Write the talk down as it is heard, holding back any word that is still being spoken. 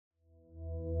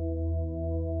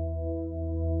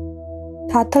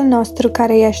Tatăl nostru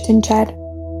care ești în cer.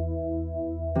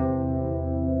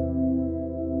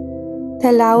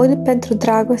 Te laud pentru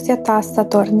dragostea ta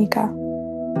statornică.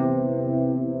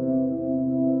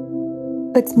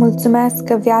 Îți mulțumesc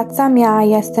că viața mea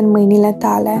este în mâinile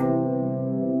tale.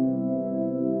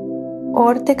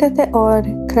 Ori de câte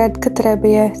ori cred că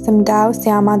trebuie să-mi dau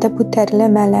seama de puterile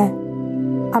mele,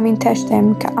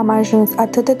 amintește-mi că am ajuns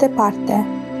atât de departe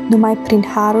numai prin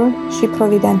harul și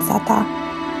providența ta.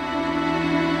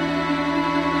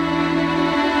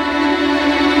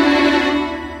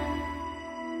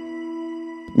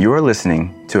 You are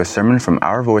listening to a sermon from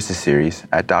Our Voices series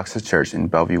at Doxa Church in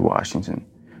Bellevue, Washington.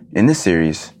 In this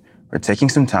series, we're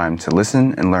taking some time to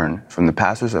listen and learn from the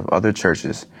pastors of other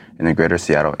churches in the greater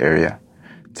Seattle area.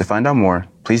 To find out more,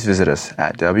 please visit us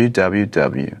at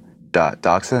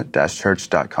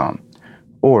www.doxa-church.com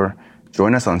or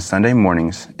join us on Sunday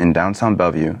mornings in downtown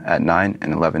Bellevue at 9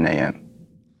 and 11 a.m.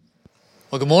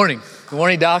 Well, good morning. Good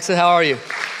morning, Doxa. How are you?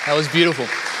 That was beautiful.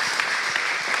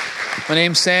 My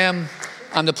name's Sam.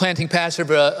 I'm the planting pastor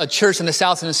of a church in the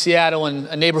south end of Seattle in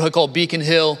a neighborhood called Beacon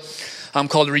Hill,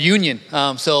 called Reunion.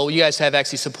 So you guys have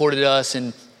actually supported us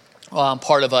and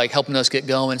part of helping us get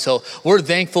going. So we're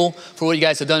thankful for what you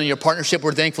guys have done in your partnership.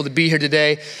 We're thankful to be here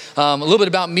today. A little bit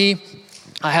about me.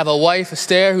 I have a wife,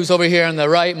 Esther, who's over here on the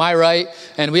right, my right,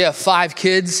 and we have 5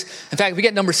 kids. In fact, we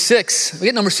get number 6. We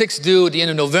get number 6 due at the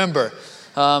end of November.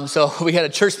 So we had a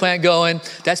church plant going.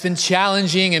 That's been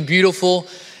challenging and beautiful.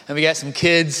 And we got some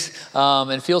kids,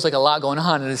 and it feels like a lot going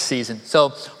on in this season.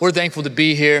 So we're thankful to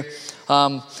be here.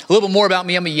 A little bit more about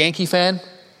me. I'm a Yankee fan.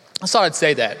 I thought I'd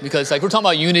say that because we're talking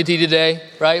about unity today,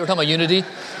 right? We're talking about unity.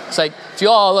 It's if you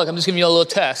all, look, I'm just giving you a little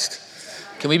test.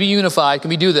 Can we be unified? Can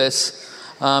we do this?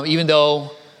 Even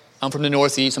though I'm from the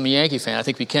Northeast, I'm a Yankee fan. I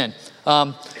think we can.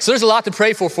 So there's a lot to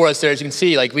pray for us there. As you can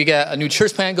see, we got a new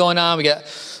church plant going on. We got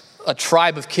a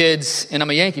tribe of kids, and I'm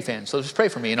a Yankee fan. So just pray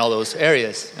for me in all those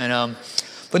areas. And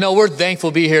but no, we're thankful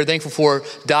to be here. Thankful for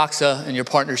Doxa and your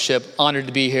partnership. Honored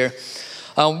to be here.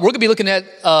 We're going to be looking at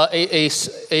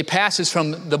a passage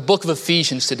from the book of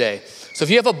Ephesians today. So if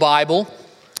you have a Bible,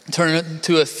 turn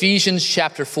to Ephesians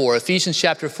chapter 4. Ephesians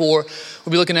chapter 4,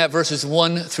 we'll be looking at verses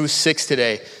 1 through 6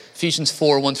 today. Ephesians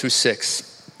 4, 1 through 6.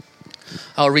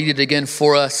 I'll read it again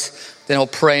for us, then I'll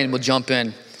pray and we'll jump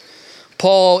in.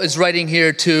 Paul is writing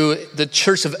here to the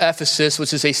church of Ephesus,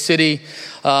 which is a city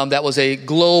that was a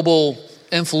global,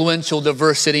 influential,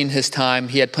 diverse city in his time.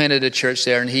 He had planted a church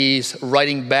there, and he's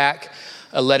writing back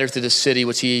a letter to the city,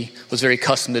 which he was very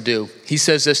accustomed to do. He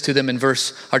says this to them in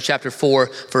chapter 4,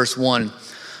 verse 1.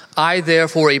 I,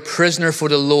 therefore, a prisoner for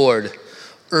the Lord,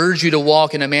 urge you to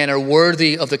walk in a manner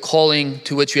worthy of the calling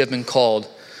to which you have been called,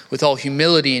 with all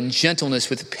humility and gentleness,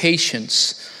 with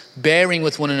patience, bearing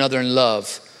with one another in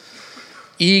love,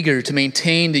 eager to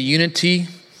maintain the unity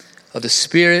of the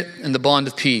Spirit and the bond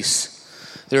of peace.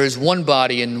 There is one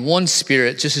body and one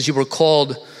Spirit, just as you were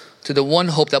called to the one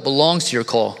hope that belongs to your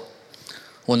call.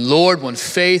 One Lord, one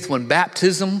faith, one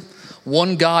baptism,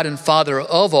 one God and Father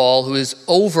of all, who is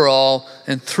over all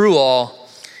and through all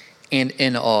and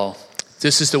in all.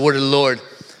 This is the word of the Lord.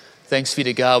 Thanks be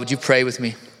to God. Would you pray with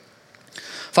me?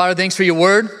 Father, thanks for your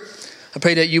word. I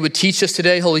pray that you would teach us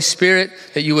today, Holy Spirit,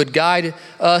 that you would guide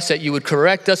us, that you would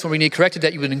correct us when we need corrected,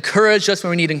 that you would encourage us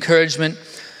when we need encouragement,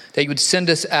 that you would send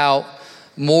us out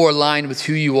more aligned with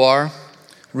who you are,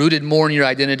 rooted more in your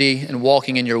identity and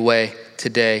walking in your way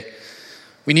today.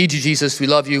 We need you, Jesus. We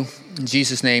love you. In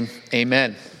Jesus' name,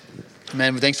 amen.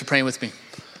 Amen. Thanks for praying with me.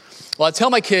 Well, I tell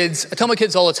my kids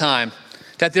all the time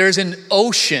that there's an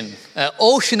ocean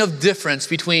of difference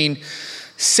between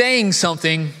saying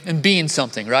something and being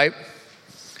something, right?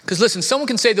 Because listen, someone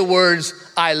can say the words,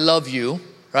 I love you,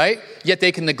 right? Yet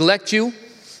they can neglect you.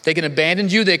 They can abandon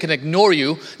you. They can ignore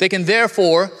you. They can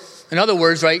therefore, in other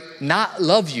words, right, not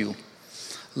love you.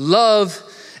 Love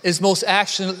is most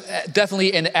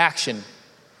definitely an action,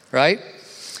 right?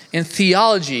 And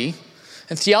theology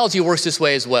works this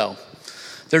way as well.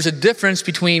 There's a difference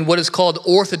between what is called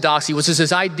orthodoxy, which is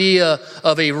this idea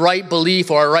of a right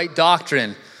belief or a right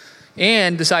doctrine,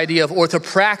 and this idea of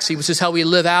orthopraxy, which is how we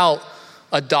live out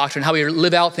a doctrine, how we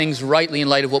live out things rightly in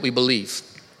light of what we believe.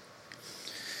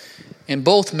 And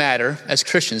both matter as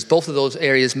Christians. Both of those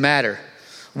areas matter.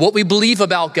 What we believe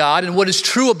about God and what is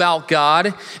true about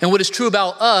God and what is true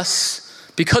about us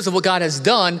because of what God has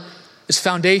done is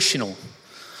foundational.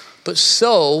 But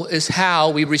so is how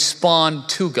we respond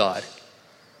to God.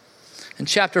 In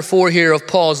chapter 4 here of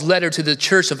Paul's letter to the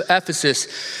church of Ephesus,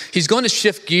 he's going to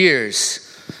shift gears.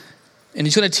 And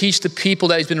he's going to teach the people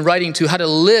that he's been writing to how to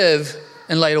live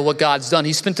in light of what God's done.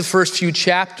 He spent the first few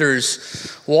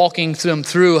chapters walking them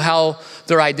through how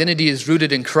their identity is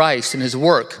rooted in Christ and his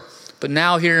work. But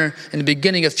now here in the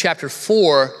beginning of chapter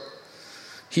 4,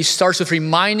 he starts with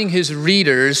reminding his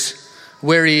readers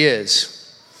where he is.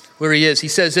 Where he is. He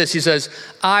says this, he says,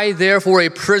 I therefore a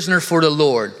prisoner for the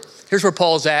Lord. Here's where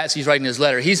Paul's at as he's writing his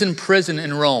letter. He's in prison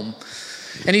in Rome.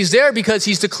 And he's there because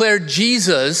he's declared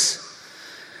Jesus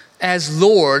as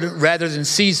Lord rather than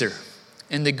Caesar.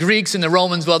 And the Greeks and the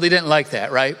Romans, well, they didn't like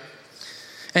that, right?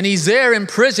 And he's there in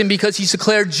prison because he's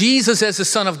declared Jesus as the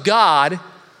Son of God.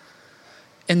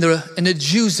 And the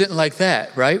Jews didn't like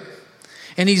that, right?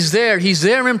 And he's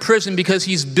there in prison because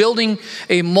he's building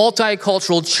a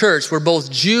multicultural church where both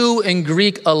Jew and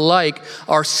Greek alike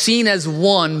are seen as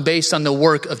one based on the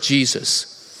work of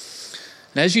Jesus.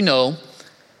 And as you know,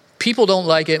 people don't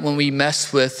like it when we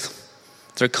mess with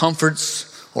their comforts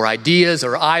or ideas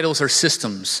or idols or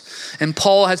systems. And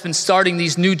Paul has been starting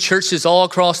these new churches all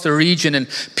across the region, and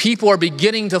people are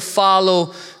beginning to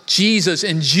follow Jesus,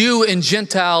 and Jew and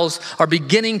Gentiles are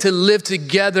beginning to live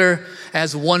together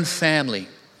as one family.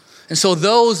 And so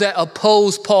those that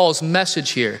oppose Paul's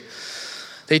message here,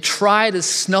 they try to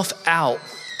snuff out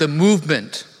the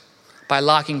movement by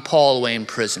locking Paul away in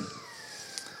prison.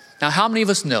 Now, how many of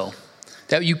us know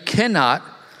that you cannot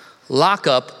lock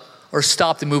up or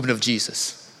stop the movement of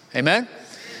Jesus? Amen?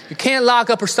 You can't lock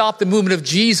up or stop the movement of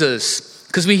Jesus.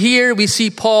 Because we see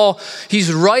Paul,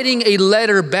 he's writing a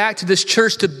letter back to this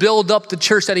church to build up the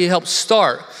church that he helped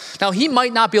start. Now, he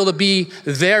might not be able to be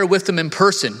there with them in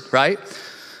person, right?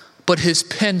 But his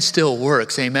pen still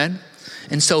works, amen?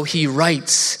 And so he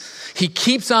writes. He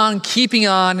keeps on keeping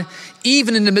on,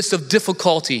 even in the midst of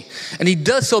difficulty. And he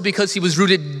does so because he was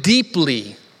rooted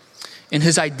deeply in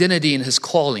his identity and his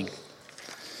calling.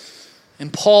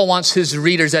 And Paul wants his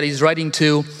readers that he's writing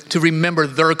to remember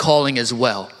their calling as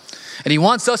well. And he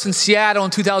wants us in Seattle in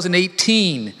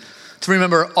 2018 to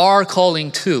remember our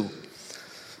calling too.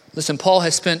 Listen, Paul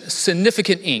has spent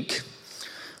significant ink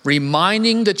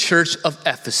reminding the church of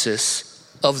Ephesus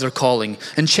of their calling.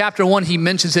 In chapter 1, he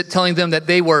mentions it, telling them that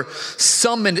they were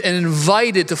summoned and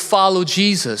invited to follow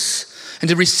Jesus and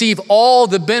to receive all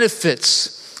the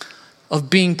benefits of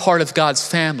being part of God's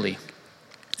family.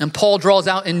 And Paul draws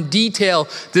out in detail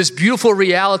this beautiful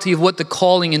reality of what the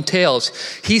calling entails.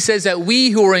 He says that we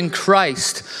who are in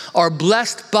Christ are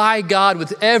blessed by God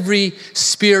with every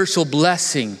spiritual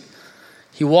blessing.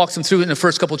 He walks them through it in the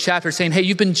first couple chapters saying, hey,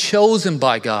 you've been chosen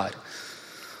by God.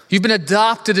 You've been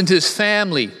adopted into his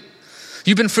family.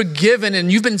 You've been forgiven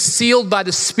and you've been sealed by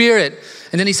the Spirit.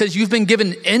 And then he says you've been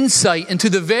given insight into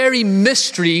the very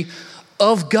mystery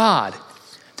of God.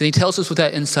 Then he tells us what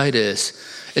that insight is.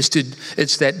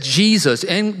 It's that Jesus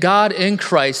and God in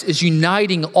Christ is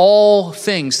uniting all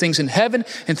things in heaven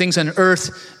and things on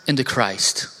earth into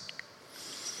Christ.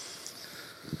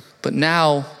 But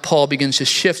now Paul begins to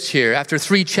shift here. After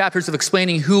 3 chapters of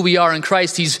explaining who we are in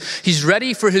Christ, he's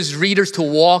ready for his readers to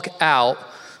walk out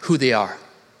who they are.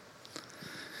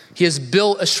 He has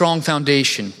built a strong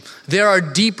foundation. There are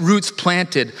deep roots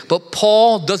planted, but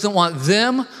Paul doesn't want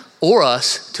them or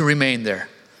us to remain there.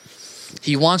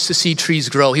 He wants to see trees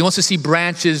grow. He wants to see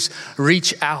branches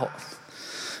reach out.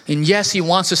 And yes, he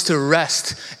wants us to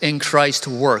rest in Christ's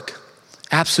work.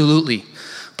 Absolutely.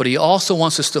 But he also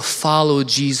wants us to follow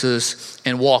Jesus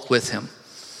and walk with him.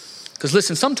 Because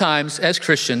listen, sometimes as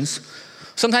Christians,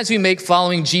 sometimes we make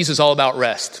following Jesus all about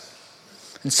rest.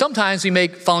 And sometimes we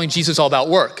make following Jesus all about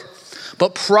work.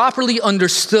 But properly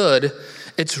understood,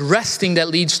 it's resting that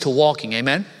leads to walking.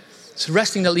 Amen? It's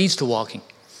resting that leads to walking.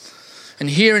 And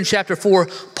here in chapter 4,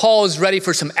 Paul is ready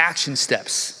for some action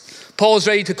steps. Paul is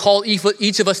ready to call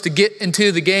each of us to get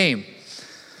into the game.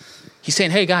 He's saying,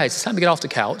 hey guys, it's time to get off the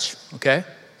couch, okay?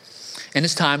 And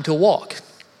it's time to walk.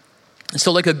 And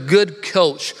so like a good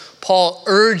coach, Paul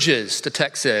urges, the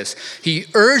text says, he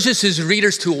urges his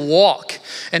readers to walk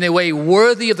in a way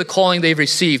worthy of the calling they've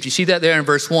received. You see that there in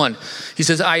verse 1. He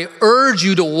says, I urge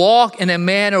you to walk in a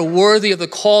manner worthy of the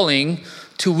calling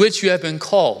to which you have been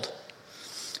called.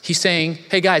 He's saying,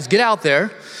 hey guys, get out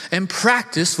there and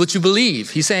practice what you believe.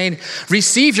 He's saying,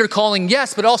 receive your calling,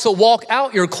 yes, but also walk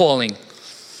out your calling.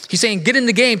 He's saying, get in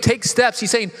the game, take steps. He's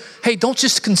saying, hey, don't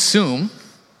just consume.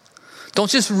 Don't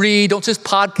just read, don't just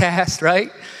podcast,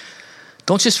 right?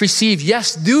 Don't just receive.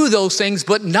 Yes, do those things,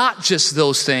 but not just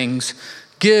those things.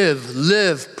 Give,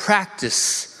 live,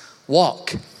 practice,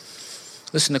 walk.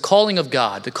 Listen, the calling of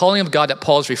God that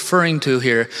Paul is referring to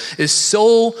here is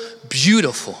so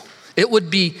beautiful. It would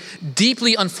be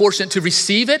deeply unfortunate to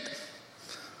receive it,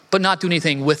 but not do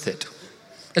anything with it.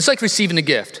 It's like receiving a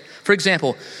gift. For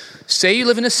example, say you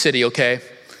live in a city, okay?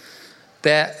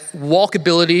 that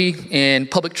walkability and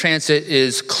public transit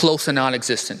is close to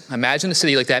non-existent. Imagine a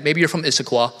city like that. Maybe you're from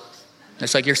Issaquah.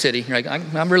 It's like your city. You're like,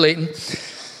 I'm relating.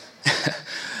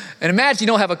 And imagine you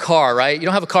don't have a car, right? You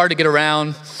don't have a car to get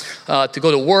around, to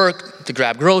go to work, to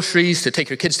grab groceries, to take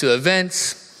your kids to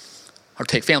events, or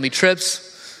take family trips.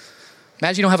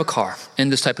 Imagine you don't have a car in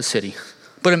this type of city.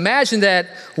 But imagine that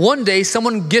one day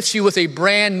someone gifts you with a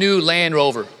brand new Land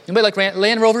Rover. Anybody like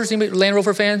Land Rovers? Anybody Land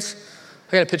Rover fans?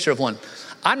 I got a picture of one.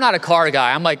 I'm not a car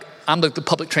guy. I'm the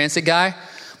public transit guy.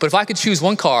 But if I could choose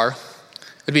one car,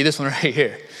 it'd be this one right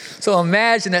here. So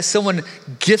imagine that someone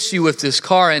gifts you with this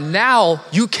car, and now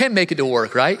you can make it to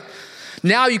work, right?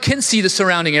 Now you can see the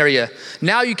surrounding area.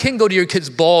 Now you can go to your kid's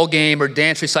ball game or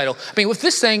dance recital. I mean, with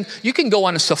this thing, you can go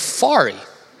on a safari.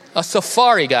 A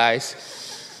safari, guys.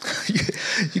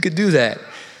 You could do that.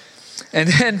 And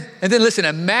then listen,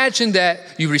 imagine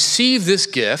that you receive this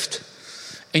gift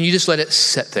and you just let it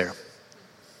sit there.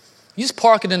 You just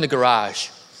park it in the garage.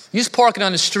 You just park it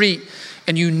on the street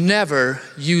and you never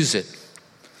use it.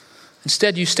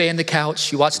 Instead, you stay on the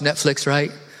couch, you watch Netflix,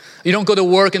 right? You don't go to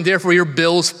work and therefore your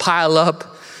bills pile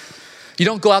up. You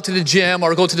don't go out to the gym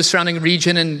or go to the surrounding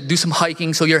region and do some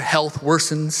hiking so your health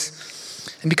worsens.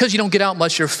 And because you don't get out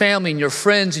much, your family and your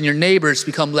friends and your neighbors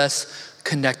become less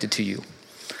connected to you.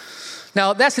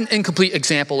 Now, that's an incomplete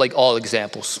example like all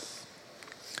examples.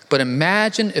 But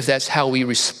imagine if that's how we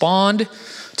respond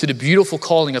to the beautiful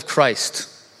calling of Christ.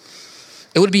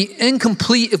 It would be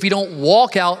incomplete if we don't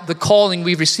walk out the calling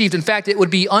we've received. In fact, it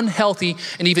would be unhealthy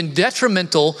and even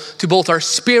detrimental to both our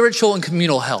spiritual and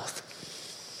communal health.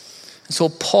 And so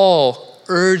Paul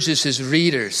urges his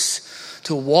readers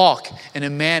to walk in a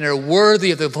manner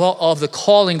worthy of the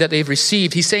calling that they've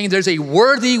received. He's saying there's a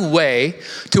worthy way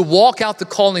to walk out the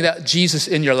calling that Jesus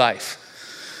in your life.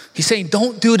 He's saying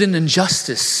don't do it in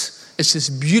injustice. It's this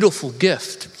beautiful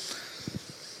gift.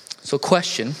 So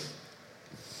question,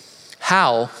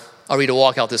 how are we to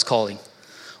walk out this calling?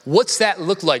 What's that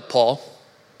look like, Paul?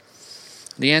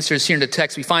 The answer is here in the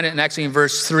text. We find it actually in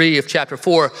verse 3 of chapter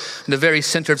 4, in the very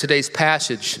center of today's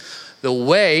passage. The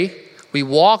way we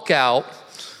walk out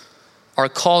our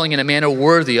calling in a manner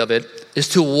worthy of it is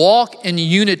to walk in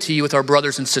unity with our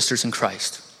brothers and sisters in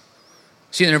Christ.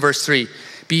 See it in verse 3.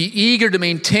 Be eager to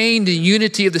maintain the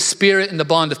unity of the Spirit and the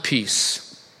bond of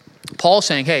peace. Paul's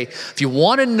saying, hey, if you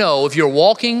want to know if you're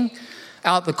walking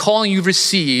out the calling you've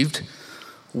received,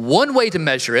 one way to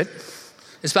measure it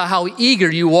is about how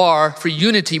eager you are for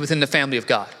unity within the family of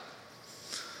God.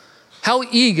 How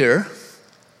eager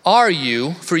are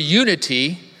you for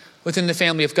unity within the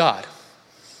family of God?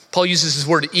 Paul uses this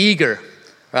word eager,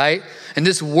 right? And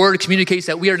this word communicates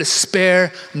that we are to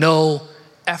spare no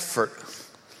effort.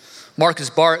 Marcus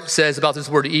Bart says about this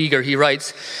word eager, he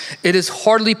writes, it is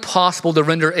hardly possible to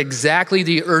render exactly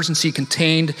the urgency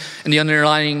contained in the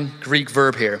underlying Greek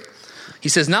verb here. He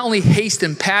says not only haste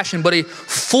and passion, but a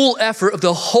full effort of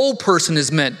the whole person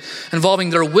is meant,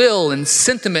 involving their will and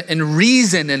sentiment and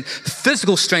reason and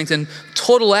physical strength and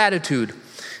total attitude.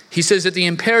 He says that the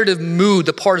imperative mood,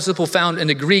 the participle found in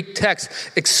the Greek text,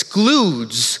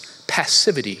 excludes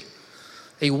passivity,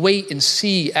 a wait and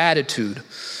see attitude.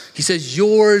 He says,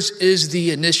 yours is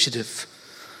the initiative.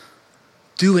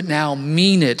 Do it now,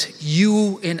 mean it.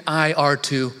 You and I are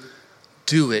to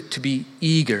do it, to be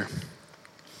eager.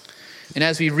 And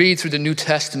as we read through the New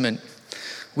Testament,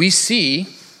 we see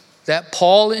that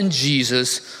Paul and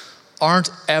Jesus aren't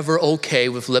ever okay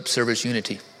with lip service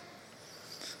unity.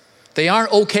 They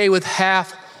aren't okay with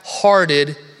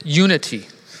half-hearted unity.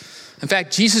 In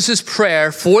fact, Jesus'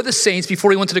 prayer for the saints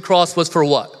before he went to the cross was for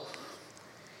what?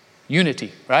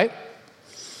 Unity, right?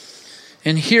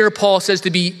 And here Paul says to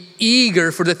be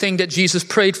eager for the thing that Jesus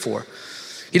prayed for.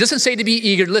 He doesn't say to be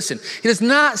eager, listen, he does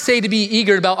not say to be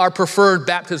eager about our preferred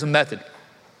baptism method,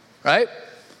 right?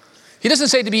 He doesn't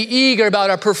say to be eager about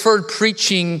our preferred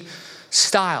preaching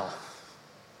style.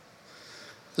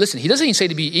 Listen, he doesn't even say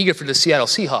to be eager for the Seattle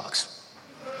Seahawks.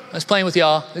 I'm just playing with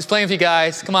y'all. Just playing with you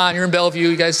guys. Come on, you're in Bellevue.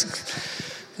 You guys,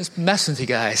 just messing with you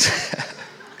guys.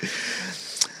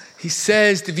 He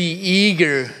says to be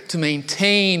eager to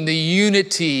maintain the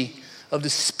unity of the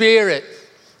Spirit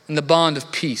and the bond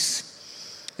of peace.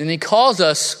 And he calls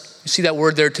us, you see that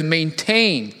word there, to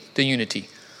maintain the unity.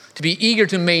 To be eager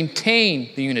to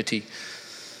maintain the unity.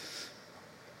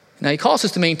 Now he calls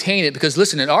us to maintain it because,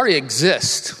 listen, it already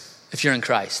exists if you're in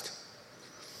Christ.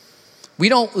 We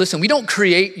don't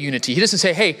create unity. He doesn't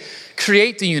say, hey,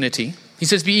 create the unity. He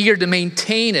says be eager to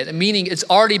maintain it, meaning it's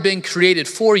already been created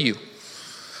for you.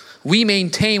 We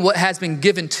maintain what has been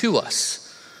given to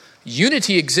us.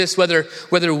 Unity exists whether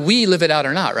we live it out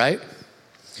or not, right?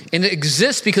 And it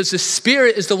exists because the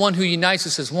Spirit is the one who unites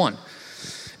us as one.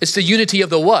 It's the unity of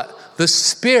the what? The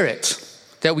Spirit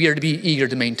that we are to be eager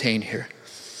to maintain here.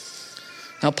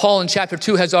 Now, Paul in chapter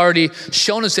 2 has already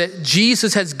shown us that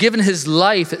Jesus has given his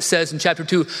life, it says in chapter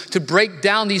 2, to break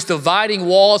down these dividing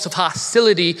walls of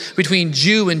hostility between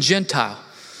Jew and Gentile.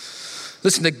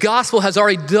 Listen, the gospel has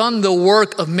already done the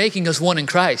work of making us one in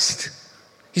Christ.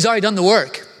 He's already done the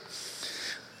work.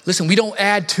 Listen, we don't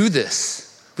add to this.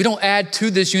 We don't add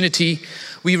to this unity.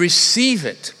 We receive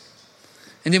it.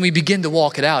 And then we begin to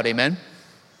walk it out, amen?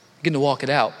 Begin to walk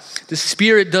it out. The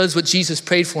Spirit does what Jesus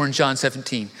prayed for in John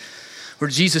 17. Where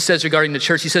Jesus says regarding the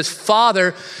church, he says,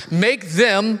 Father, make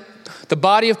them, the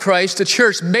body of Christ, the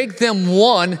church, make them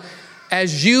one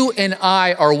as you and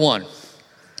I are one.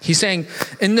 He's saying,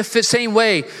 in the same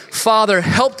way, Father,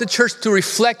 help the church to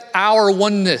reflect our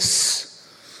oneness.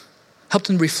 Help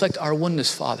them reflect our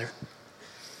oneness, Father.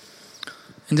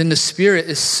 And then the Spirit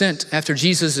is sent. After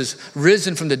Jesus is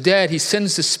risen from the dead, he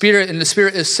sends the Spirit, and the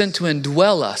Spirit is sent to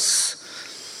indwell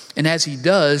us. And as he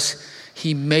does,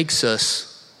 he makes us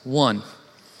one.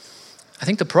 I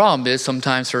think the problem is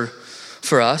sometimes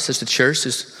for us as the church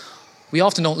is we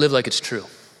often don't live like it's true.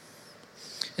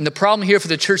 And the problem here for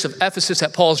the church of Ephesus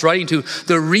that Paul's writing to,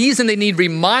 the reason they need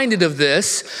reminded of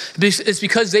this is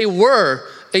because they were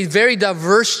a very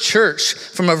diverse church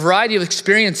from a variety of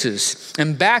experiences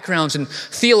and backgrounds and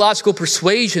theological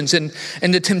persuasions. And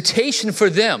the temptation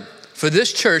for them, for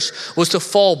this church, was to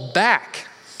fall back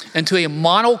into a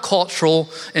monocultural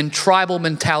and tribal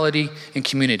mentality and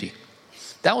community.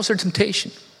 That was their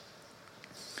temptation.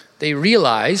 They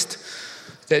realized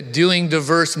that doing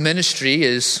diverse ministry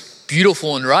is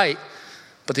beautiful and right,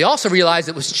 but they also realized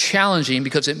it was challenging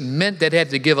because it meant that they had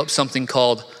to give up something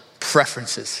called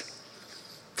preferences.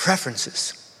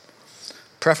 Preferences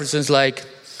like,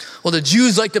 well, the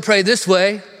Jews like to pray this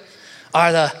way,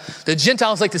 or the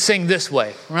Gentiles like to sing this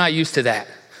way. We're not used to that.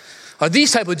 Or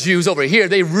these type of Jews over here,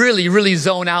 they really, really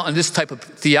zone out on this type of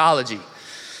theology.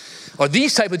 Or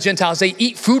these type of Gentiles, they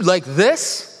eat food like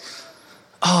this.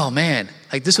 Oh man,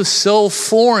 like this was so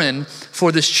foreign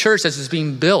for this church as it's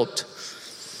being built.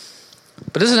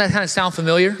 But doesn't that kind of sound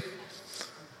familiar?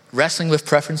 Wrestling with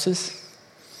preferences.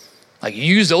 Like you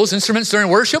use those instruments during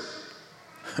worship?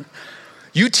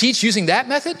 You teach using that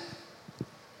method?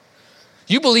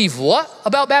 You believe what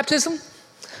about baptism?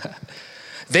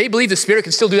 They believe the Spirit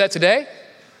can still do that today?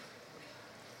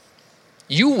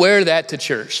 You wear that to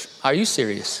church. Are you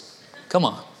serious? Come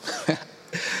on.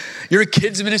 Your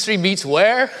kids' ministry meets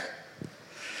where?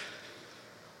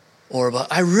 Or,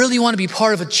 but I really want to be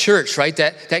part of a church, right?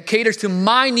 That caters to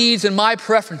my needs and my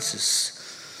preferences.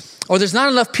 Or there's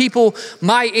not enough people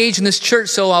my age in this church,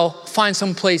 so I'll find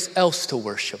someplace else to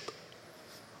worship.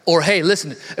 Or, hey,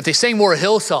 listen, if they sang more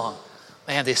Hillsong,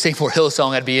 man, if they sang more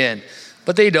Hillsong, I'd be in.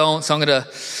 But they don't, so I'm going to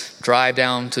drive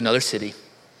down to another city,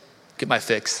 get my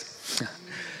fix.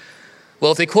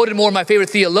 Well, if they quoted more of my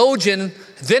favorite theologian,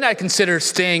 then I'd consider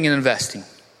staying and investing.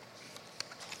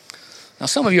 Now,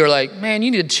 some of you are like, man,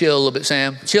 you need to chill a little bit,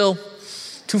 Sam. Chill.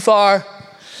 Too far.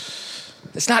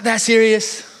 It's not that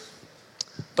serious.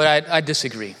 But I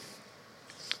disagree.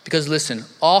 Because listen,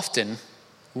 often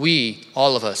we,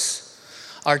 all of us,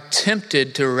 are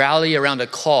tempted to rally around a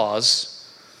cause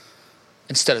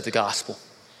instead of the gospel.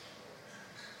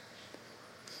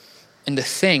 And the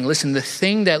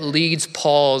thing that leads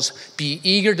Paul's be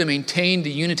eager to maintain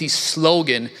the unity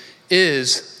slogan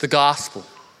is the gospel.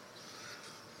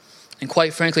 And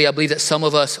quite frankly, I believe that some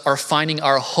of us are finding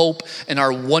our hope and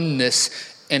our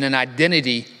oneness in an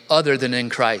identity other than in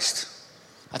Christ.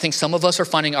 I think some of us are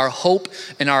finding our hope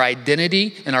and our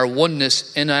identity and our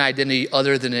oneness in an identity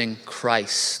other than in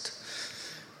Christ.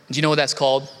 Do you know what that's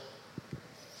called?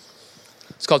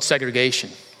 It's called segregation.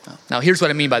 Now, here's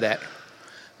what I mean by that.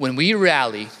 When we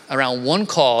rally around one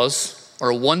cause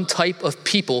or one type of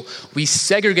people, we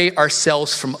segregate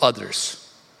ourselves from others.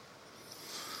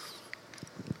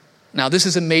 Now, this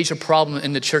is a major problem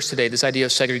in the church today, this idea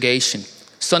of segregation.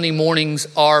 Sunday mornings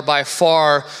are by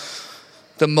far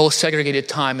the most segregated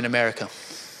time in America.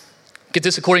 Get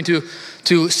this, according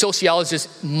to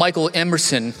sociologist Michael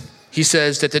Emerson, he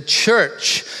says that the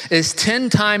church is 10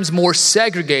 times more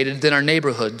segregated than our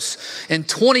neighborhoods and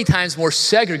 20 times more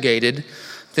segregated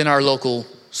than our local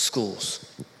schools.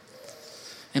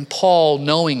 And Paul,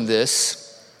 knowing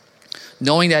this,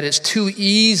 knowing that it's too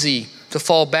easy to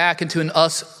fall back into an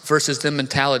us versus them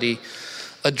mentality,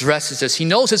 addresses this. He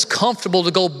knows it's comfortable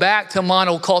to go back to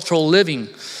monocultural living.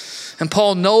 And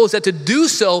Paul knows that to do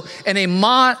so in a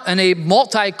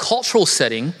multicultural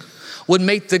setting would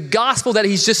make the gospel that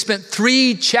he's just spent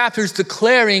 3 chapters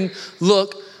declaring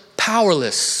look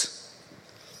powerless.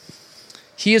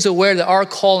 He is aware that our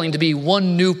calling to be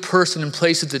one new person in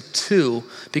place of the two,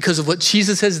 because of what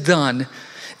Jesus has done,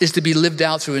 is to be lived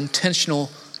out through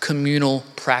intentional communal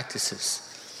practices.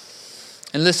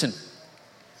 And listen,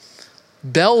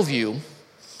 Bellevue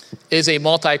is a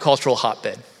multicultural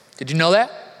hotbed. Did you know that?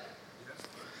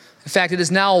 In fact, it is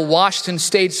now Washington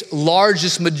State's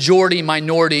largest majority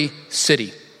minority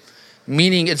city,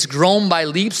 meaning it's grown by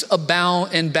leaps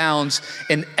and bounds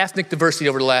in ethnic diversity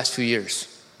over the last few years.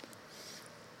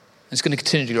 It's going to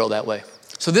continue to grow that way.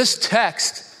 So this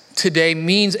text today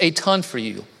means a ton for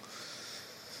you.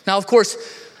 Now, of course,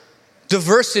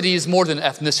 diversity is more than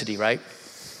ethnicity, right?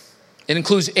 It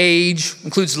includes age,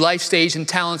 includes life stage and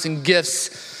talents and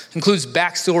gifts, includes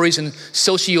backstories and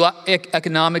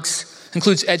socioeconomics,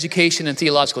 includes education and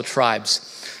theological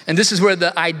tribes. And this is where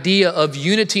the idea of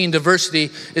unity and diversity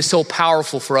is so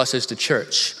powerful for us as the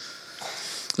church.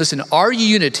 Listen, our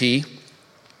unity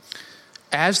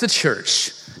as the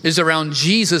church is around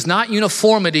Jesus, not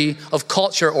uniformity of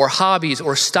culture or hobbies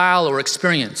or style or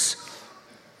experience.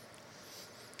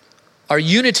 Our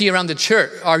unity around the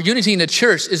church, our unity in the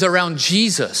church is around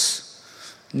Jesus,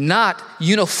 not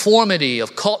uniformity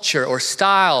of culture or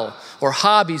style or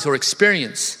hobbies or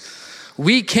experience.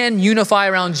 We can unify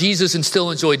around Jesus and still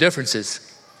enjoy differences.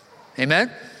 Amen?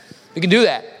 We can do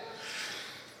that.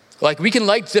 Like, we can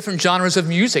like different genres of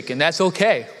music, and that's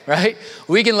okay, right?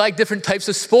 We can like different types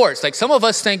of sports. Like, some of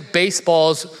us think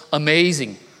baseball's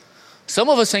amazing. Some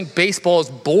of us think baseball is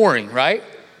boring, right?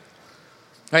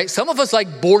 Right? Some of us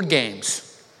like board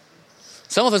games.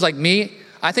 Some of us, like me,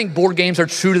 I think board games are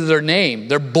true to their name.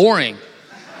 They're boring.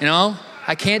 You know?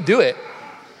 I can't do it.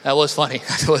 That was funny.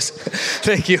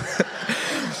 Thank you.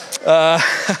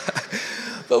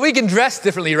 But we can dress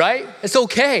differently, right? It's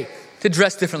okay to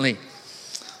dress differently.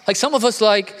 Like, some of us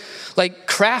like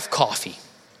craft coffee.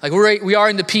 Like, we are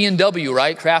in the P&W,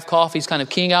 right? Craft coffee is kind of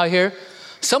king out here.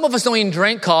 Some of us don't even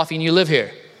drink coffee and you live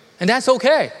here. And that's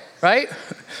okay, right?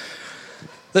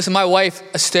 Listen, my wife,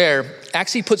 Esther,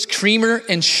 actually puts creamer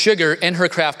and sugar in her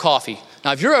craft coffee.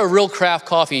 Now, if you're a real craft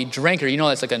coffee drinker, you know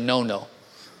that's like a no-no.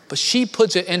 But she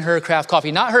puts it in her craft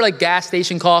coffee. Not her like gas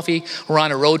station coffee or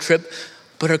on a road trip,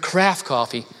 but her craft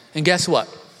coffee. And guess what?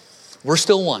 We're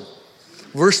still one.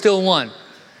 We're still one.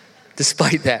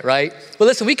 Despite that, right? But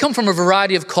listen, we come from a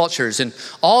variety of cultures, and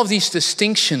all of these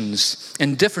distinctions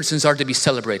and differences are to be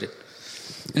celebrated.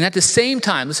 And at the same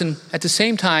time,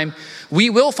 we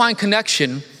will find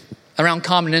connection around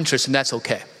common interests, and that's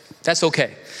okay. That's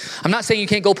okay. I'm not saying you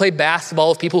can't go play basketball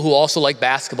with people who also like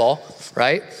basketball,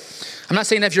 right? I'm not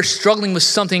saying that if you're struggling with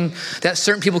something that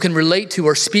certain people can relate to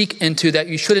or speak into, that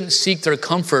you shouldn't seek their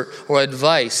comfort or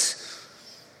advice.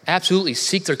 Absolutely,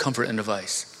 seek their comfort and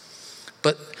advice.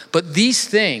 But these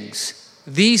things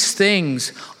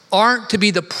aren't to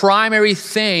be the primary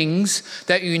things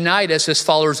that unite us as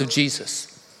followers of Jesus.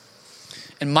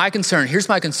 And here's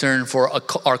my concern for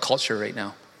our culture right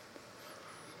now.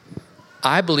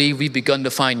 I believe we've begun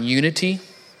to find unity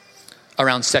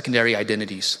around secondary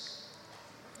identities.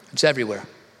 It's everywhere.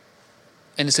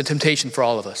 And it's a temptation for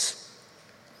all of us.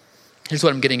 Here's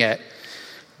what I'm getting at.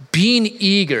 Being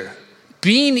eager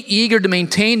to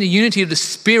maintain the unity of the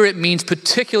Spirit means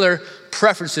particular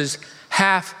preferences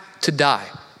have to die.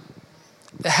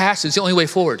 It's the only way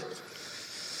forward.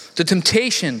 The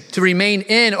temptation to remain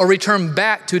in or return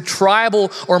back to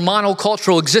tribal or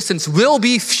monocultural existence will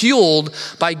be fueled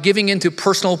by giving into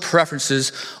personal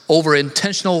preferences over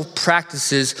intentional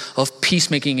practices of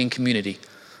peacemaking and community.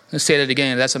 I'm going to say that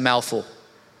again, that's a mouthful.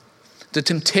 The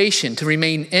temptation to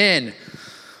remain in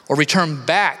or return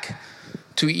back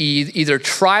to either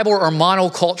tribal or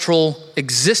monocultural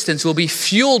existence will be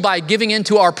fueled by giving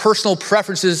into our personal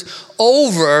preferences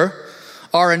over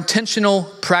our intentional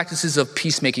practices of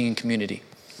peacemaking and community.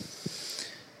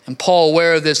 And Paul,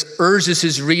 aware of this, urges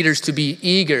his readers to be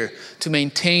eager to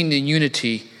maintain the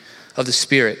unity of the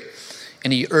Spirit.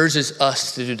 And he urges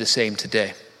us to do the same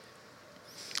today.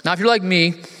 Now, if you're like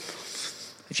me,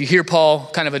 if you hear Paul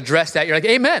kind of address that, you're like,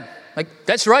 amen. Like,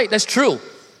 that's right, that's true.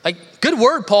 Like, good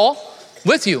word, Paul,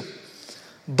 with you.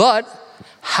 But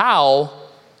how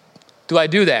do I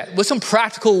do that? What's some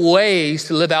practical ways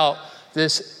to live out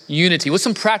this unity? What's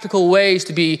some practical ways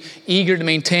to be eager to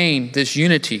maintain this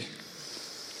unity?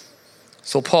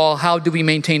 So Paul, how do we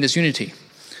maintain this unity?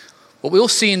 What we'll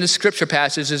see in this scripture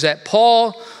passage is that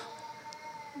Paul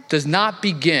does not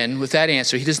begin with that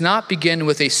answer. He does not begin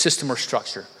with a system or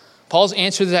structure. Paul's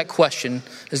answer to that question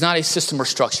is not a system or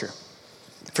structure.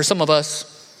 For some of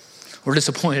us, we're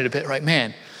disappointed a bit, right?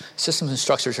 Man, systems and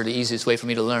structures are the easiest way for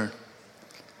me to learn.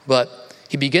 But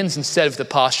he begins instead with the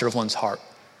posture of one's heart.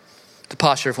 the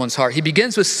posture of one's heart. He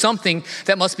begins with something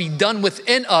that must be done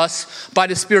within us by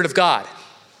the Spirit of God.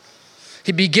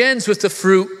 He begins with the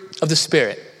fruit of the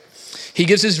Spirit. He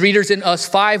gives his readers and us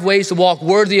 5 ways to walk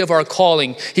worthy of our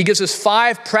calling. He gives us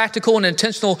 5 practical and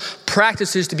intentional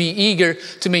practices to be eager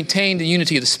to maintain the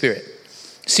unity of the Spirit.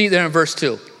 See there in verse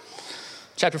 2.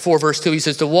 Chapter 4, verse 2, he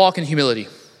says to walk in humility.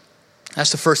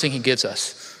 That's the first thing he gives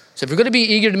us. So if we're going to be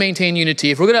eager to maintain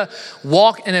unity, if we're going to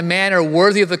walk in a manner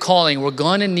worthy of the calling, we're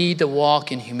going to need to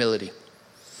walk in humility.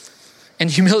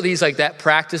 And humility is like that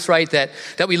practice, right, that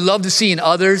we love to see in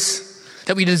others,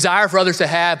 that we desire for others to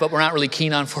have, but we're not really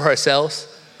keen on for ourselves,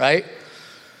 right?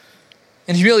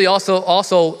 And humility also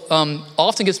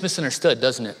often gets misunderstood,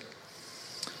 doesn't it?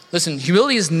 Listen,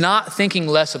 humility is not thinking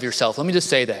less of yourself. Let me just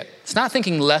say that. It's not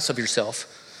thinking less of yourself.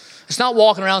 It's not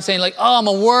walking around saying like, oh, I'm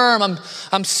a worm.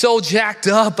 I'm so jacked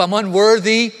up. I'm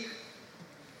unworthy.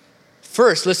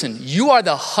 First, listen, you are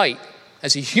the height.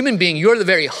 As a human being, you're the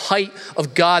very height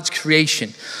of God's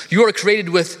creation. You are created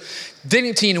with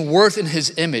dignity and worth in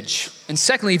his image. And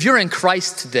secondly, if you're in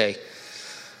Christ today,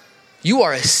 you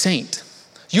are a saint.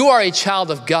 You are a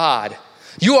child of God.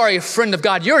 You are a friend of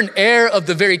God. You're an heir of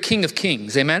the very King of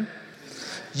Kings. Amen?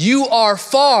 You are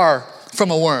far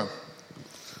from a worm.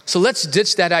 So let's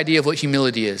ditch that idea of what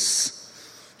humility is.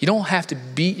 You don't have to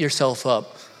beat yourself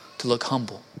up to look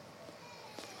humble.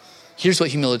 Here's what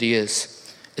humility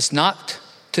is. It's not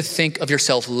to think of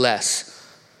yourself less.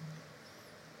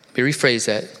 Let me rephrase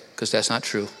that because that's not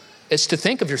true. It's to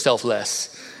think of yourself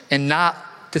less and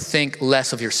not to think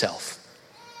less of yourself.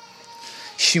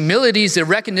 Humility is the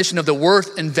recognition of the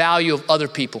worth and value of other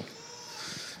people.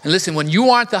 And listen, when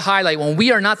you aren't the highlight, when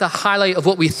we are not the highlight of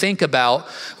what we think about,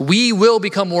 we will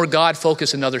become more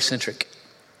God-focused and other-centric.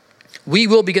 We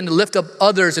will begin to lift up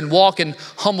others and walk in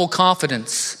humble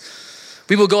confidence.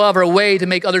 We will go out of our way to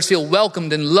make others feel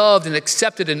welcomed and loved and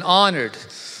accepted and honored.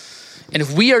 And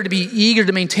if we are to be eager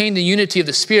to maintain the unity of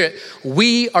the Spirit,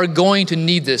 we are going to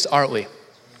need this, aren't we?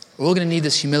 We're going to need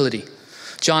this humility.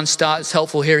 John Stott is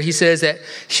helpful here. He says that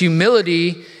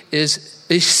humility is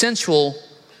essential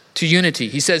to unity.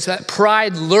 He says that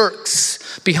pride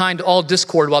lurks behind all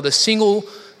discord, while the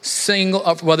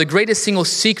greatest single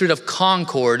secret of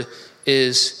concord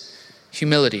is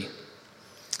humility.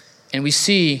 And we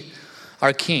see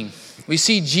our King. We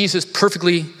see Jesus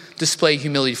perfectly display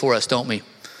humility for us, don't we?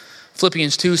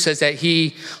 Philippians 2 says that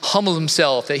he humbled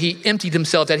himself, that he emptied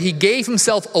himself, that he gave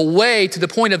himself away to the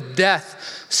point of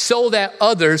death so that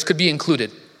others could be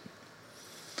included.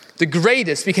 The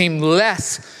greatest became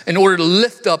less in order to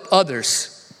lift up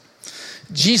others.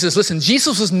 Jesus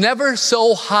was never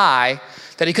so high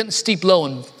that he couldn't stoop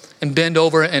low and bend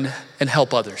over and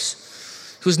help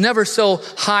others. He was never so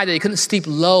high that he couldn't stoop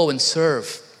low and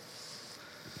serve.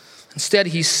 Instead,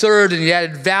 he served and he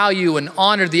added value and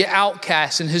honored the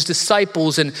outcasts and his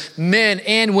disciples and men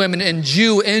and women and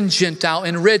Jew and Gentile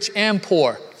and rich and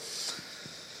poor.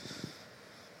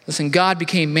 Listen, God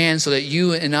became man so that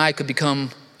you and I could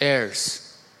become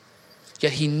heirs.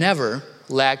 Yet he never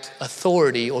lacked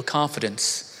authority or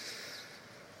confidence.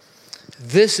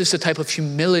 This is the type of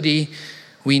humility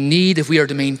we need if we are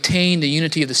to maintain the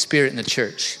unity of the Spirit in the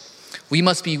church. We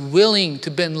must be willing to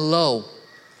bend low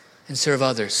and serve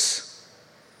others.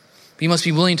 We must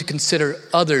be willing to consider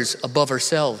others above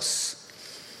ourselves.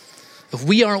 If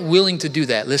we aren't willing to do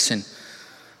that, listen,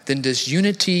 then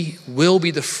disunity will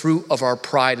be the fruit of our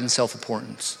pride and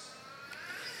self-importance.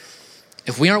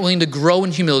 If we aren't willing to grow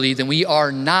in humility, then we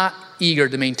are not eager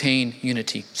to maintain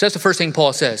unity. So that's the first thing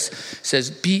Paul says. He says,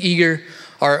 be eager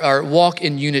or walk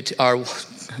in unity.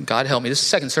 God help me, this is the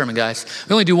second sermon, guys.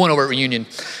 We only do one over at Reunion.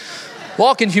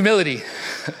 Walk in humility.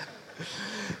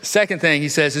 Second thing he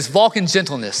says is walk in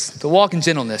gentleness. To walk in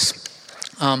gentleness.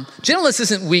 Gentleness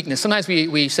isn't weakness. Sometimes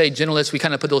we say gentleness, we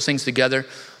kind of put those things together.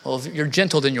 Well, if you're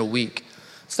gentle, then you're weak.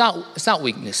 It's not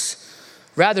weakness.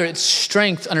 Rather, it's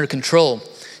strength under control.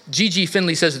 G.G.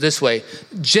 Finley says it this way: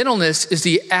 gentleness is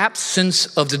the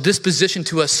absence of the disposition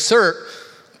to assert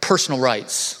personal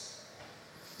rights.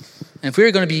 And if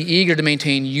we're going to be eager to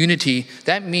maintain unity,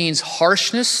 that means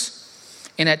harshness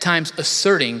and at times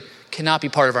asserting cannot be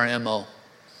part of our MO.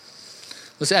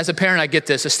 Listen, as a parent, I get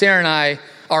this. Esther and I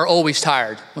are always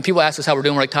tired. When people ask us how we're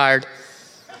doing, we're like, tired.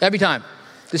 Every time.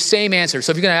 The same answer.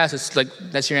 So if you're going to ask us, like,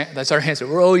 that's our answer.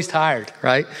 We're always tired,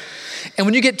 right? And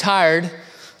when you get tired,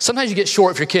 sometimes you get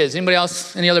short with your kids. Anybody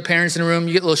else, any other parents in the room,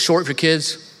 you get a little short with your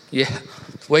kids? Yeah,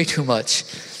 way too much.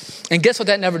 And guess what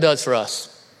that never does for us?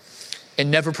 It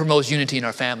never promotes unity in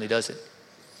our family, does it?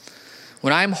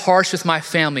 When I'm harsh with my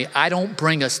family, I don't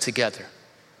bring us together.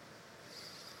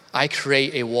 I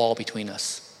create a wall between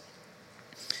us.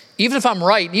 even if I'm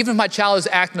right, even if my child is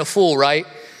acting a fool, right,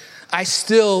 I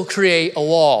still create a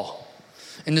wall.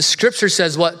 And the scripture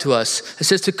says what to us? It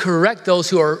says to correct those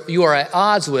who you are at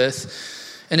odds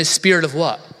with in a spirit of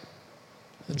what?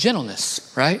 Of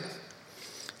gentleness, right?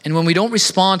 And when we don't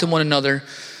respond to one another,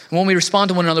 and when we respond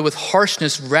to one another with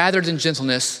harshness rather than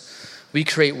gentleness, we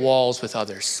create walls with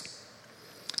others.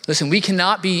 Listen, we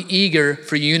cannot be eager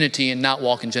for unity and not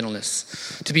walk in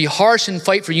gentleness. To be harsh and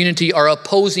fight for unity are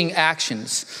opposing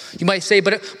actions. You might say,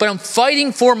 but I'm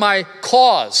fighting for my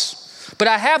cause. But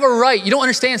I have a right. You don't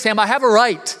understand, Sam. I have a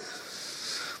right.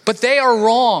 But they are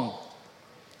wrong.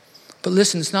 But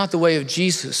listen, it's not the way of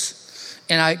Jesus.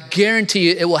 And I guarantee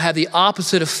you it will have the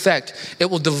opposite effect. It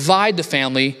will divide the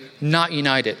family, not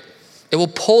unite it. It will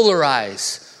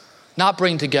polarize, not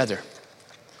bring together.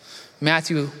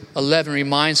 Matthew 11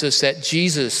 reminds us that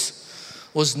Jesus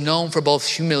was known for both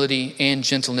humility and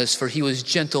gentleness, for he was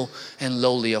gentle and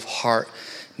lowly of heart.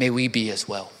 May we be as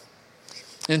well.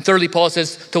 And thirdly, Paul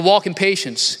says to walk in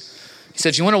patience. He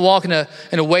says, you want to walk in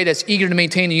a way that's eager to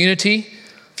maintain the unity.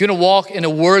 If you want to walk in a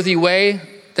worthy way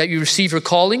that you receive your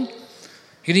calling,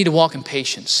 you need to walk in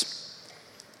patience.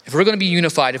 If we're going to be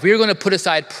unified, if we're going to put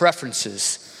aside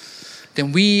preferences,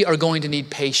 then we are going to need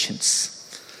patience.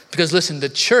 Because listen, the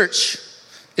church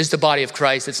is the body of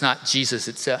Christ. It's not Jesus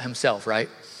himself, right?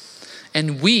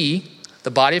 And we,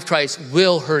 the body of Christ,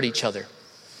 will hurt each other.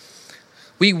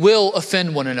 We will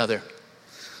offend one another.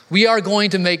 We are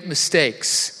going to make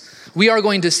mistakes. We are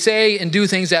going to say and do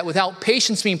things that without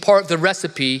patience being part of the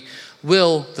recipe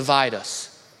will divide us.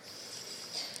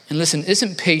 And listen,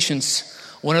 isn't patience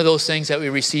one of those things that we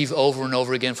receive over and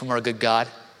over again from our good God?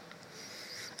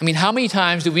 I mean, how many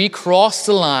times do we cross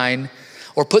the line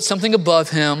or put something above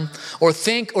him or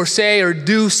think or say or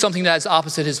do something that is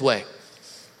opposite his way?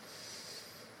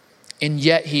 And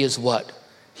yet he is what?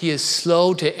 He is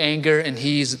slow to anger and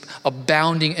he's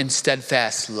abounding in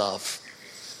steadfast love.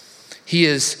 He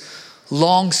is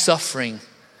long-suffering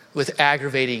with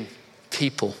aggravating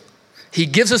people. He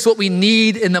gives us what we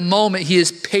need in the moment. He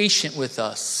is patient with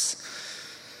us.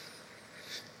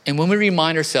 And when we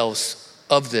remind ourselves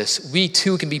of this, we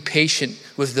too can be patient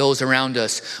with those around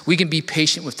us. We can be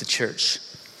patient with the church.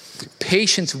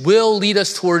 Patience will lead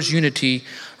us towards unity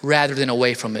rather than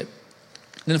away from it.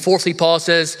 And then fourthly, Paul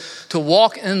says to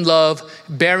walk in love,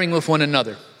 bearing with one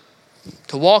another.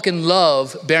 To walk in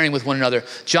love, bearing with one another.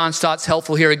 John Stott's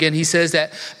helpful here again. He says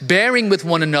that bearing with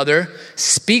one another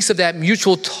speaks of that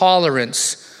mutual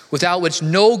tolerance without which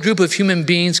no group of human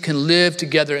beings can live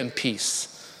together in peace.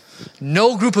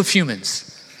 No group of humans,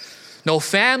 no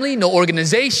family, no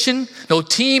organization, no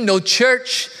team, no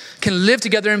church can live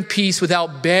together in peace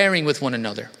without bearing with one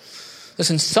another.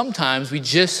 Listen, sometimes we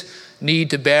just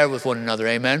need to bear with one another,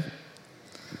 amen?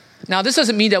 Now, this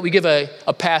doesn't mean that we give a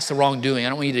pass to wrongdoing. I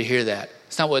don't want you to hear that.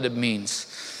 It's not what it means.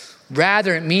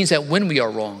 Rather, it means that when we are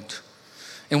wronged,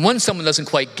 and when someone doesn't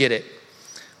quite get it,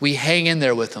 we hang in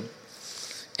there with them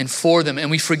and for them, and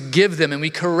we forgive them, and we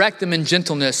correct them in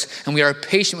gentleness, and we are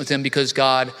patient with them because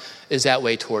God is that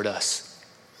way toward us.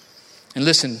 And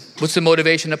listen, what's the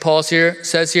motivation that Paul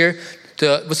says here?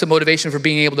 What's the motivation for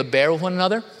being able to bear with one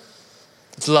another?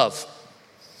 It's love.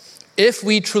 If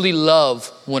we truly love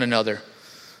one another,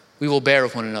 we will bear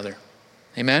with one another.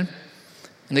 Amen?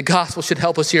 And the gospel should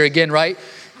help us here again, right?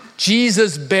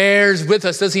 Jesus bears with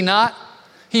us, does he not?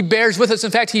 He bears with us.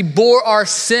 In fact, he bore our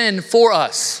sin for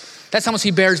us. That's how much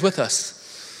he bears with us.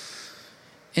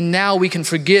 And now we can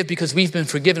forgive because we've been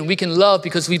forgiven. We can love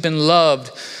because we've been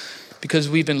loved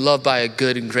by a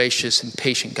good and gracious and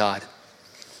patient God.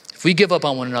 If we give up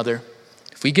on one another,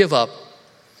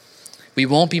 we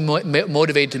won't be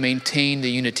motivated to maintain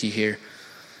the unity here.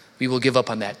 We will give up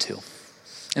on that too.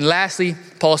 And lastly,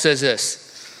 Paul says this.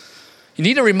 You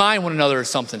need to remind one another of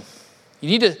something.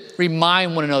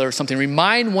 Remind one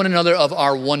another of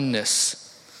our oneness.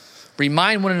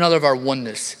 Remind one another of our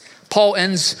oneness. Paul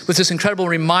ends with this incredible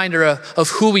reminder of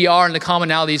who we are and the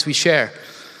commonalities we share.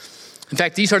 In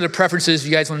fact, these are the preferences. If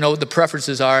you guys want to know what the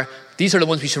preferences are, these are the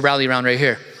ones we should rally around right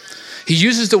here. He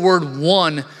uses the word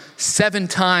one 7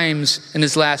 times in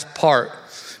his last part.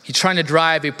 He's trying to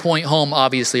drive a point home,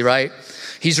 obviously, right?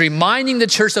 He's reminding the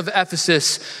church of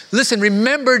Ephesus, listen,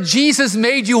 remember Jesus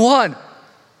made you one.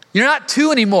 You're not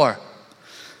 2 anymore.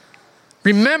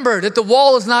 Remember that the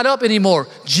wall is not up anymore.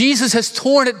 Jesus has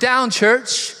torn it down,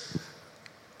 church.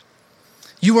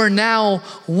 You are now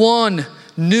one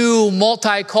new,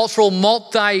 multicultural,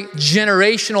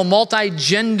 multi-generational,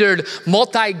 multi-gendered,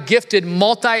 multi-gifted,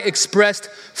 multi-expressed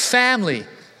family.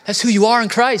 That's who you are in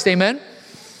Christ, amen?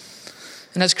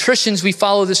 And as Christians, we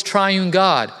follow this triune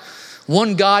God.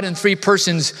 One God in 3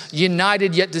 persons,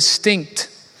 united yet distinct.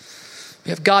 We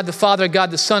have God the Father,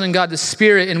 God the Son, and God the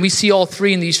Spirit, and we see all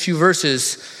three in these few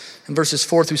verses. In verses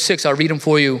 4 through 6, I'll read them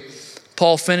for you.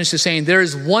 Paul finishes saying, there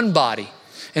is one body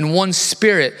and one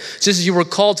Spirit, just as you were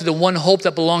called to the one hope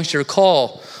that belongs to your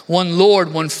call. One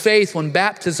Lord, one faith, one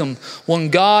baptism, one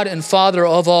God and Father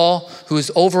of all, who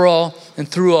is over all and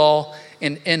through all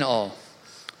and in all.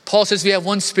 Paul says we have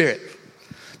one Spirit.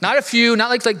 Not a few, not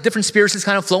like different spirits that's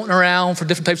kind of floating around for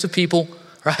different types of people,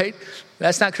 right?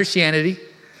 That's not Christianity.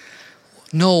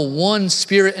 No, one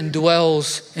Spirit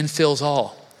indwells and fills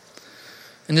all.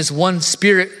 And this one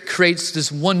Spirit creates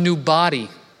this one new body.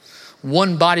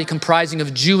 One body comprising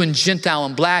of Jew and Gentile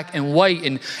and black and white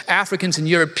and Africans and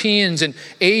Europeans and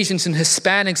Asians and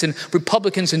Hispanics and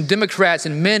Republicans and Democrats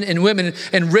and men and women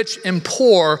and rich and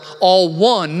poor, all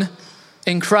one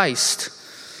in Christ.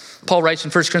 Paul writes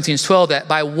in 1 Corinthians 12 that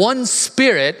by one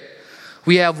Spirit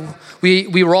we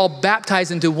were all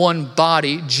baptized into one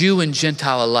body, Jew and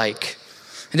Gentile alike.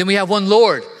 And then we have one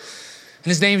Lord, and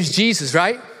his name is Jesus,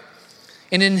 right?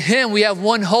 And in him we have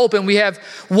one hope, and we have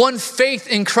one faith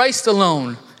in Christ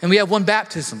alone, and we have one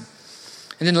baptism.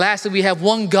 And then lastly, we have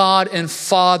one God and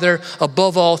Father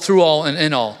above all, through all, and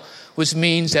in all, which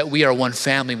means that we are one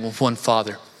family with one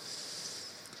Father.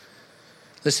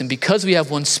 Listen, because we have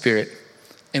one Spirit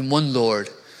and one Lord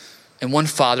and one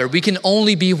Father, we can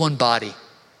only be one body.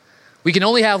 We can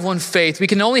only have one faith. We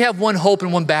can only have one hope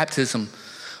and one baptism.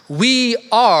 We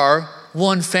are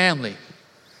one family,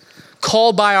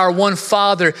 called by our one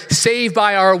Father, saved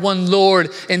by our one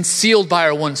Lord, and sealed by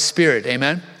our one Spirit.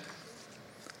 Amen?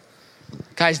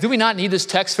 Guys, do we not need this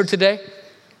text for today?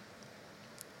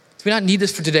 Do we not need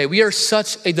this for today? We are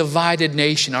such a divided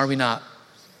nation, are we not?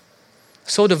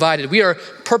 So divided. We are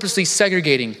purposely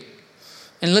segregating.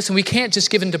 And listen, we can't just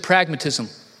give in to pragmatism.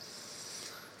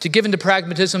 To give in to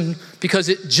pragmatism because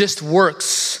it just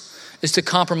works is to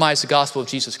compromise the gospel of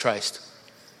Jesus Christ.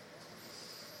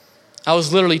 I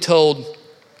was literally told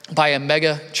by a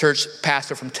mega church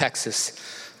pastor from Texas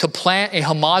to plant a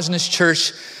homogenous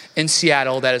church in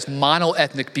Seattle that is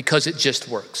mono-ethnic because it just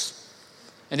works.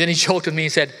 And then he joked with me,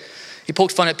 he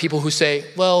poked fun at people who say,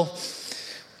 well,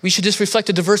 we should just reflect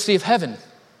the diversity of heaven.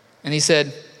 And he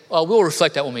said, well, we'll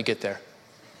reflect that when we get there.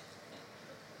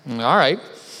 All right.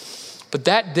 But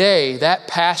that day, that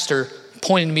pastor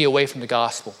pointed me away from the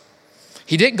gospel.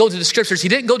 He didn't go to the scriptures. He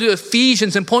didn't go to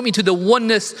Ephesians and point me to the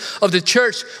oneness of the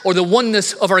church or the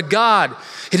oneness of our God.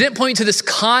 He didn't point me to this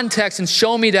context and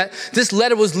show me that this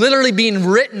letter was literally being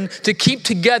written to keep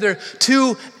together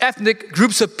two ethnic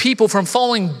groups of people from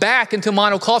falling back into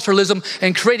monoculturalism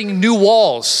and creating new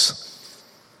walls.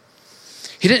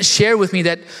 He didn't share with me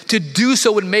that to do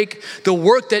so would make the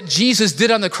work that Jesus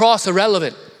did on the cross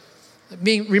irrelevant.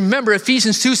 Remember,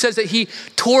 Ephesians 2 says that he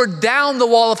tore down the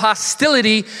wall of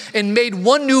hostility and made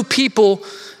one new people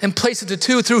in place of the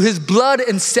two through his blood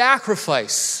and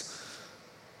sacrifice.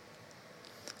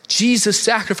 Jesus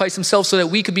sacrificed himself so that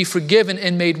we could be forgiven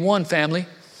and made one, family.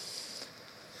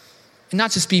 And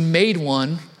not just be made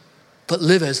one, but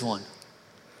live as one.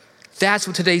 That's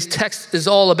what today's text is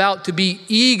all about, to be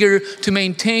eager to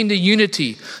maintain the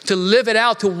unity, to live it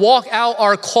out, to walk out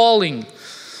our calling.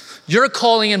 Your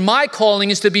calling and my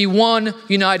calling is to be one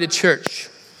united church.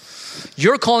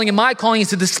 Your calling and my calling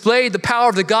is to display the power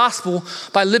of the gospel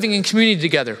by living in community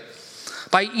together,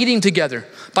 by eating together,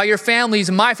 by your families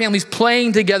and my families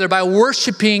playing together, by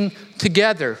worshiping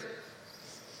together.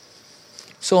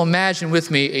 So imagine with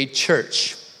me a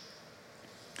church.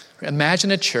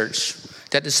 Imagine a church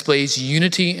that displays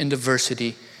unity and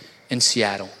diversity in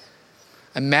Seattle.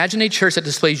 Imagine a church that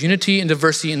displays unity and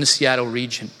diversity in the Seattle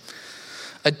region.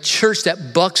 A church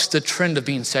that bucks the trend of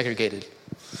being segregated.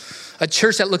 A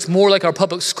church that looks more like our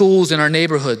public schools and our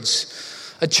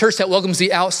neighborhoods. A church that welcomes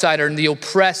the outsider and the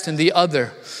oppressed and the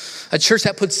other. A church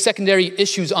that puts secondary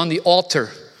issues on the altar.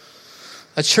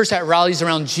 A church that rallies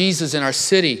around Jesus in our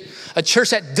city. A church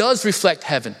that does reflect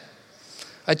heaven.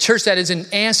 A church that is an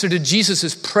answer to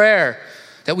Jesus' prayer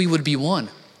that we would be one.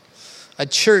 A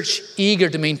church eager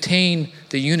to maintain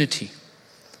the unity.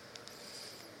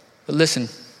 But listen,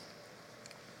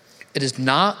 it is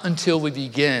not until we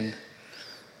begin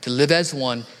to live as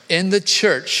one in the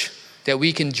church that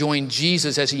we can join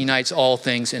Jesus as he unites all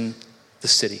things in the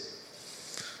city.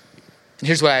 And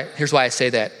here's why I say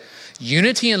that.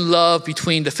 Unity and love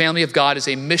between the family of God is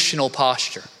a missional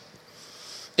posture.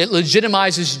 It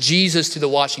legitimizes Jesus to the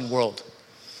watching world.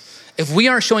 If we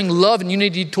aren't showing love and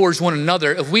unity towards one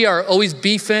another, if we are always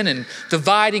beefing and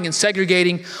dividing and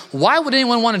segregating, why would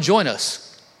anyone want to join us?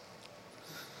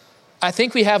 I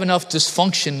think we have enough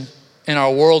dysfunction in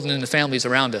our world and in the families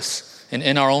around us and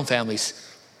in our own families,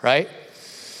 right?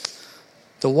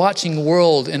 The watching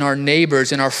world and our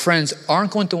neighbors and our friends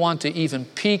aren't going to want to even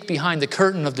peek behind the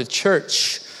curtain of the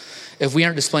church if we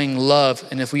aren't displaying love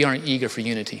and if we aren't eager for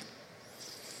unity.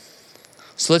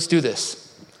 So let's do this.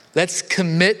 Let's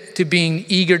commit to being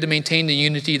eager to maintain the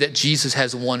unity that Jesus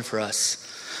has won for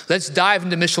us. Let's dive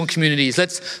into missional communities.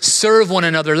 Let's serve one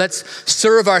another. Let's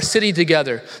serve our city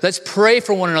together. Let's pray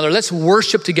for one another. Let's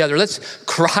worship together. Let's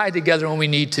cry together when we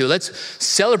need to. Let's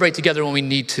celebrate together when we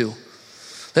need to.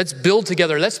 Let's build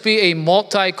together. Let's be a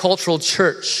multicultural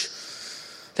church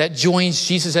that joins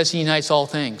Jesus as he unites all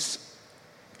things.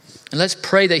 And let's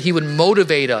pray that he would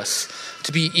motivate us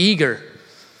to be eager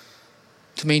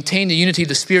to maintain the unity of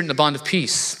the Spirit and the bond of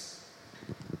peace.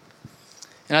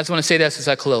 And I just want to say this as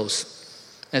I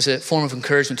close, as a form of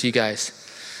encouragement to you guys.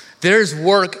 There's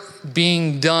work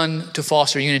being done to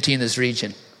foster unity in this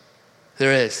region.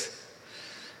 There is.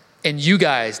 And you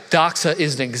guys, Doxa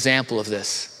is an example of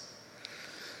this.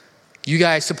 You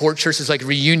guys support churches like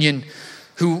Reunion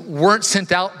who weren't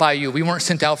sent out by you. We weren't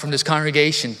sent out from this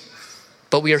congregation,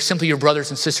 but we are simply your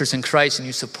brothers and sisters in Christ, and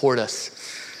you support us.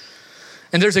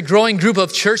 And there's a growing group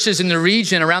of churches in the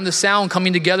region around the Sound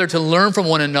coming together to learn from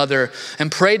one another and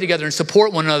pray together and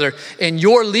support one another. And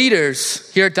your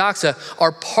leaders here at Doxa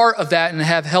are part of that and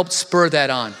have helped spur that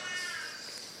on.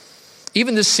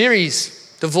 Even this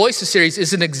series, the Voices series,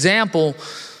 is an example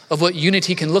of what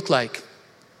unity can look like.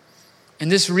 And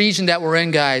this region that we're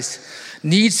in, guys,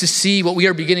 needs to see what we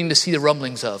are beginning to see the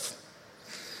rumblings of.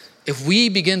 If we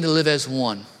begin to live as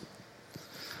one,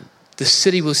 the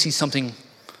city will see something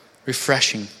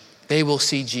refreshing. They will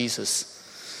see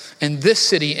Jesus. And this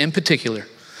city in particular,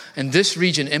 and this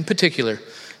region in particular,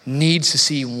 needs to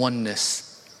see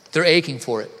oneness. They're aching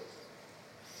for it.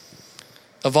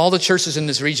 Of all the churches in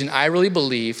this region, I really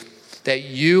believe that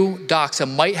you, Doxa,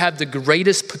 might have the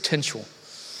greatest potential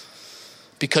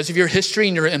because of your history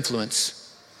and your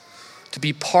influence to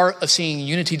be part of seeing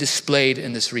unity displayed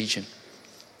in this region.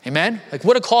 Amen? Like,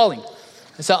 what a calling.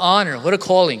 It's an honor. What a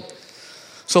calling.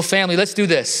 So family, let's do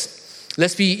this.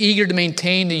 Let's be eager to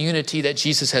maintain the unity that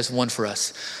Jesus has won for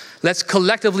us. Let's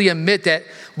collectively admit that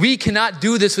we cannot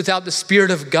do this without the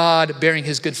Spirit of God bearing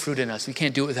his good fruit in us. We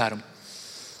can't do it without him.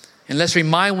 And let's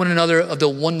remind one another of the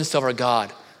oneness of our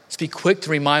God. Let's be quick to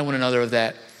remind one another of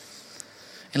that.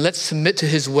 And let's submit to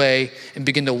his way and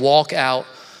begin to walk out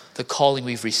the calling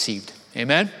we've received.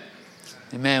 Amen?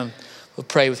 Amen. Well,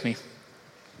 pray with me.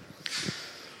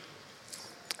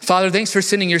 Father, thanks for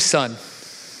sending your son.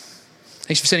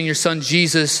 Thanks for sending your son,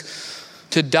 Jesus,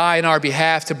 to die on our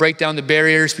behalf, to break down the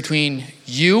barriers between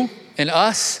you and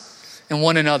us and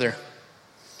one another.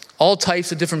 All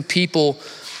types of different people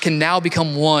can now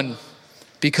become one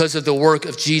because of the work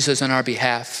of Jesus on our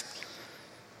behalf,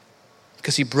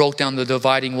 because he broke down the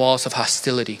dividing walls of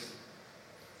hostility.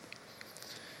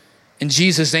 And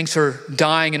Jesus, thanks for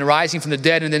dying and rising from the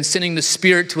dead and then sending the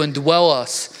Spirit to indwell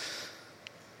us.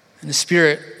 And the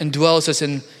Spirit indwells us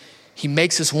and he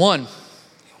makes us one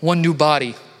new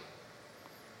body.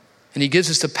 And he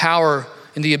gives us the power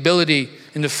and the ability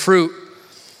and the fruit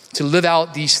to live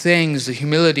out these things, the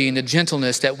humility and the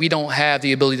gentleness that we don't have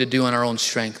the ability to do in our own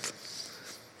strength.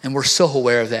 And we're so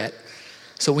aware of that.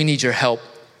 So we need your help.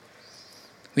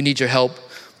 We need your help.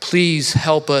 Please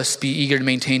help us be eager to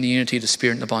maintain the unity of the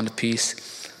Spirit and the bond of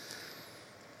peace.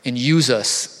 And use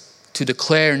us to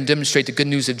declare and demonstrate the good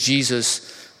news of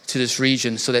Jesus to this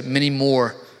region so that many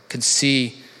more can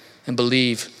see and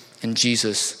believe in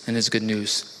Jesus and his good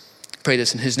news. Pray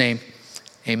this in his name.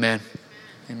 Amen.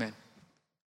 Amen.